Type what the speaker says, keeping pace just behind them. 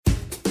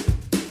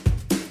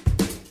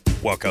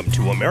Welcome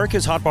to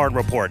America's Hot Barn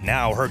Report,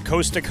 now heard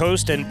coast to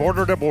coast and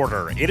border to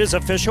border. It is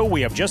official.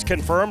 We have just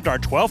confirmed our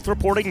 12th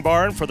reporting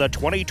barn for the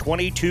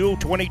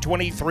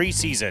 2022-2023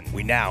 season.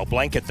 We now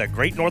blanket the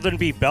Great Northern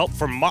Beef Belt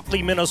from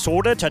Motley,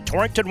 Minnesota to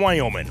Torrington,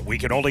 Wyoming. We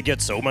can only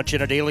get so much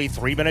in a daily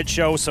 3-minute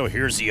show, so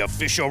here's the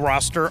official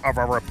roster of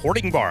our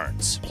reporting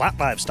barns. Platte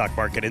Livestock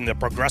Market in the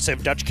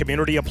progressive Dutch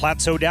community of Platte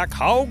Sodak.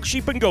 Hog,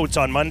 sheep, and goats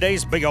on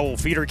Mondays. Big old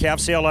feeder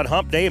calf sale on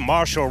Hump Day.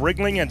 Marshall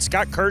Wriggling and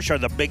Scott Kirsch are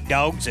the big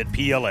dogs at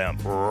PLM.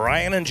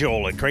 Ryan and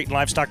Joel at Creighton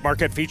Livestock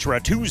Market feature a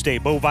Tuesday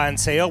bovine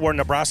sale where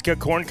Nebraska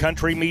corn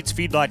country meets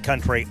feedlot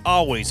country.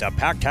 Always a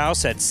packed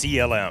house at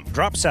CLM.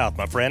 Drop south,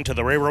 my friend, to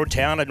the railroad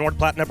town of North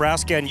Platte,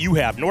 Nebraska, and you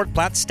have North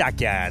Platte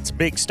Stockyards.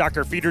 Big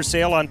stocker feeder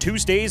sale on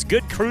Tuesdays.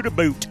 Good crew to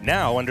boot.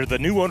 Now under the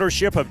new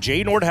ownership of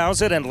Jay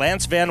Nordhausen and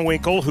Lance Van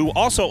Winkle, who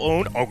also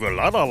own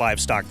Ogallala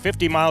Livestock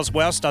 50 miles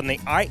west on the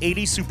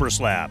I-80 Super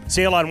Slab.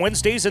 Sale on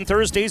Wednesdays and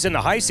Thursdays in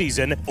the high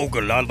season.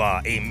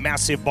 Ogallala, a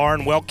massive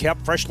barn, well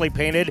kept, freshly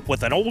painted,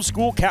 with an old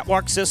school catwalk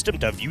system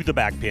to view the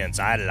back pins.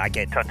 I like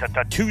it.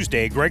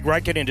 Tuesday, Greg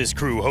Reichen and his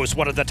crew host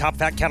one of the top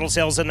fat cattle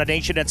sales in the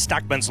nation at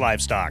Stockman's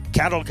Livestock.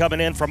 Cattle coming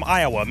in from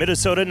Iowa,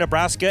 Minnesota,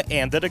 Nebraska,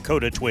 and the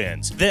Dakota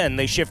Twins. Then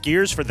they shift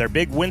gears for their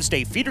big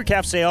Wednesday feeder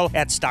calf sale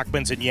at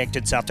Stockman's in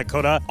Yankton, South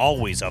Dakota.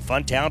 Always a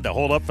fun town to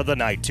hold up for the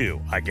night, too,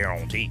 I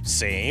guarantee.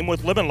 Same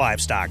with Living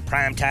Livestock.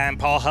 Primetime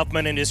Paul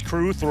Huffman and his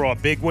crew throw a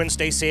big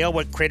Wednesday sale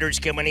with critters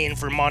coming in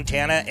from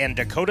Montana and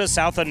Dakota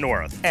South and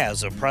North.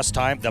 As of press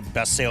time, the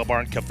best sale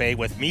barn cafe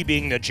with me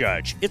being the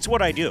judge. It's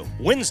what I do.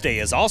 Wednesday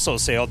is also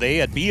sale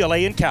day at BLA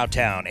in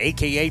Cowtown,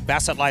 aka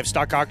Bassett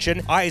Livestock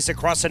Auction. Eyes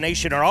across the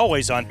nation are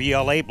always on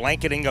BLA,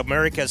 blanketing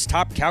America's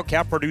top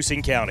cow-calf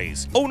producing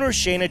counties. Owner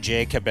Shana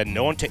Jake have been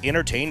known to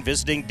entertain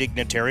visiting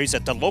dignitaries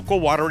at the local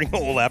watering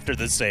hole after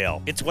the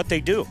sale. It's what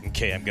they do.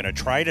 Okay, I'm gonna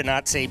try to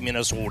not say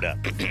Minnesota.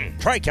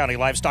 Tri-County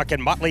Livestock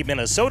in Motley,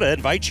 Minnesota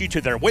invites you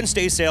to their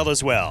Wednesday sale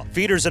as well.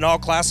 Feeders in all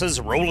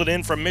classes rolling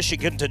in from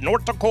Michigan to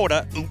North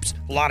Dakota. Oops,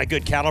 a lot of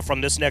good cattle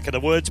from this neck of the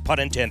woods, pun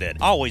intended.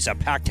 Always a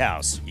packed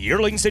house.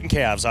 Yearlings and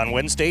calves on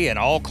Wednesday and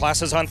all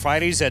classes on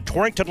Fridays at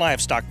Torrington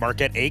Livestock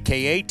Market,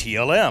 aka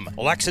TLM.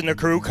 Lex and the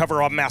crew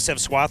cover a massive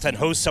swath and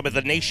host some of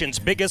the nation's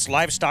biggest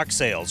livestock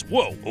sales.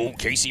 Whoa! Oh,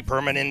 Casey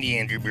Perman and the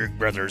Andrewberg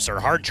brothers are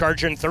hard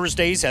charging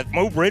Thursdays at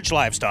Mobridge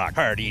Livestock.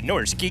 Hardy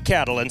Norski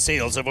cattle and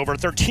sales of over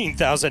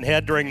 13,000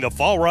 head during the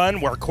fall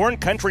run where corn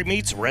country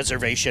meets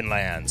reservation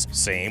lands.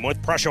 Same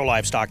with Prussia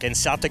Livestock in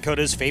South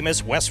Dakota's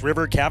famous West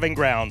River calving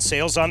ground.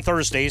 Sales on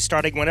Thursdays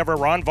starting whenever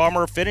Ron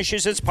Vollmer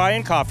finishes his pie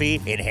and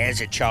coffee and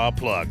has a chaw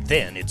plug.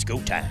 Then it's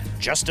go time.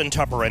 Justin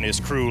Tupper and his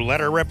crew let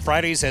her rip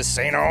Fridays as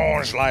St.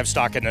 Onge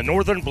Livestock in the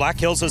northern Black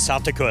Hills of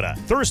South Dakota.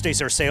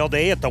 Thursdays are sale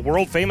day at the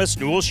world-famous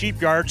Newell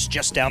Sheep Yards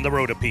just down the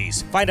road a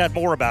piece. Find out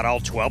more about all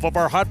 12 of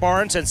our hot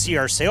barns and see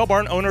our sale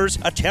barn owners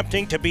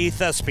attempting to be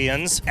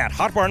thespians at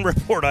Hot Barn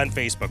Report on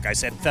Facebook. I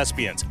said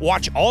thespians.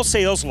 Watch all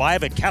sales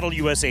live at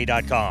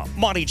cattleusa.com.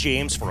 Monty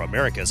James for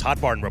America's Hot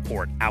Barn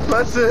Report. Out.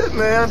 That's it,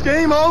 man.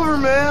 Game over,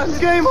 man.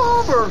 Game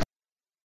over.